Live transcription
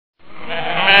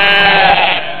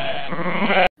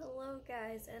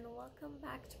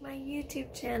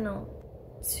YouTube channel.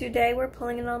 Today we're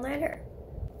pulling an all-nighter.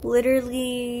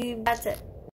 Literally, that's it.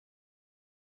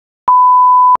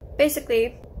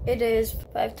 Basically, it is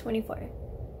 5:24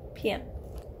 p.m.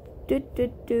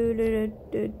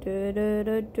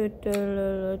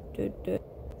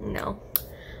 No.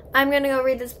 I'm gonna go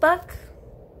read this book,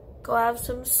 go have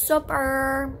some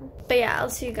supper. But yeah, I'll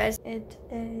see you guys. It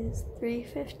is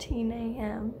 3:15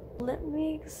 a.m. Let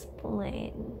me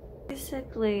explain.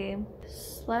 Basically,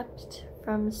 slept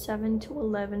from 7 to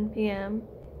 11 p.m.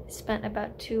 Spent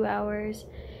about 2 hours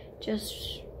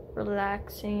just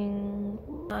relaxing.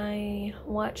 I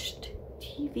watched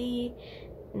TV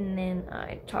and then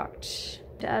I talked to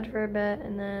Dad for a bit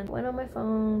and then went on my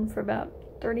phone for about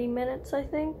 30 minutes, I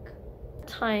think.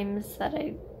 Times that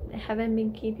I haven't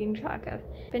been keeping track of.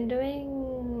 Been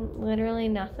doing literally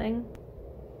nothing.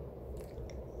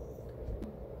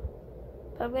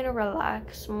 But I'm gonna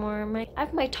relax more. I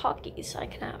have my talkies I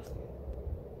can have.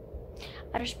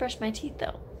 I just brushed my teeth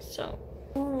though, so.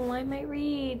 Oh, I might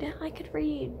read. I could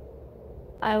read.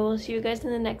 I will see you guys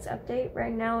in the next update.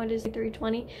 Right now it is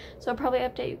 3:20, so I'll probably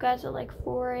update you guys at like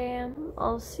 4 a.m.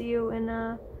 I'll see you in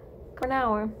an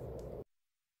hour.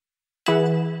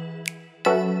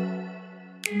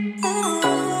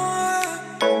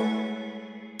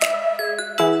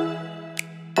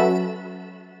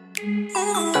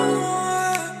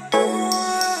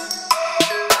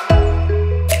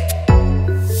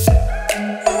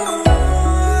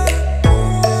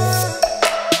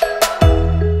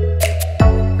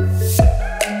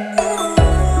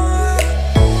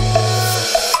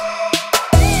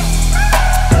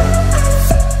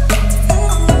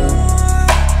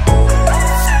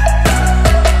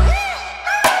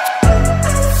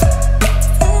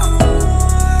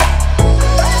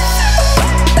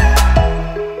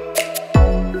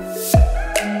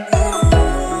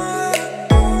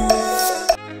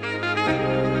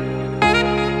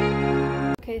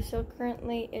 So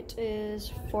currently it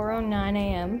is 4:09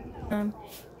 a.m.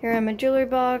 Here are my jewelry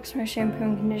box, my shampoo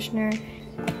and conditioner.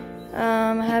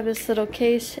 I have this little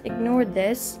case. Ignore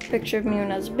this picture of me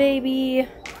when I was a baby.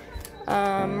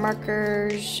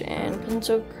 Markers and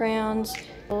pencil crayons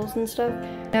and stuff.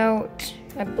 Note,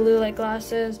 my blue light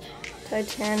glasses,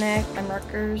 Titanic, my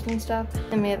markers and stuff.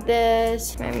 And we have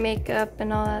this, my makeup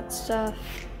and all that stuff.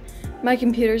 My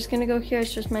computer's gonna go here.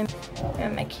 It's just my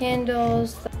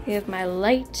candles. We have my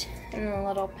light and a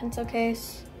little pencil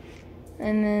case.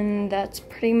 And then that's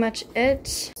pretty much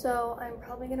it. So I'm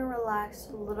probably gonna relax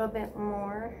a little bit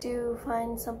more. To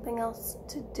find something else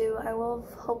to do. I will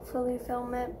hopefully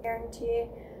film it. Guarantee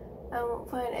I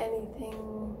won't find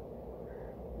anything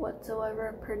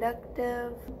whatsoever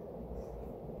productive.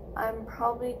 I'm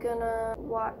probably gonna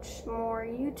watch more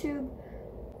YouTube.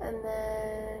 And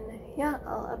then, yeah,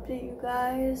 I'll update you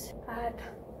guys at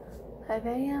 5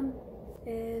 a.m.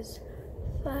 is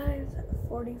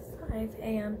 5:45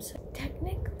 a.m. So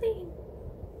technically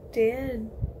did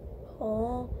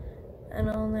pull an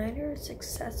all-nighter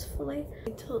successfully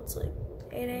until it's like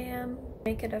 8 a.m.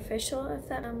 Make it official if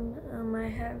that I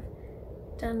have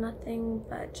done nothing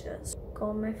but just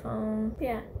go on my phone.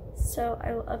 Yeah, so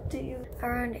I will update you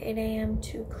around 8 a.m.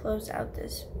 to close out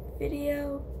this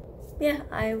video. Yeah,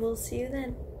 I will see you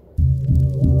then.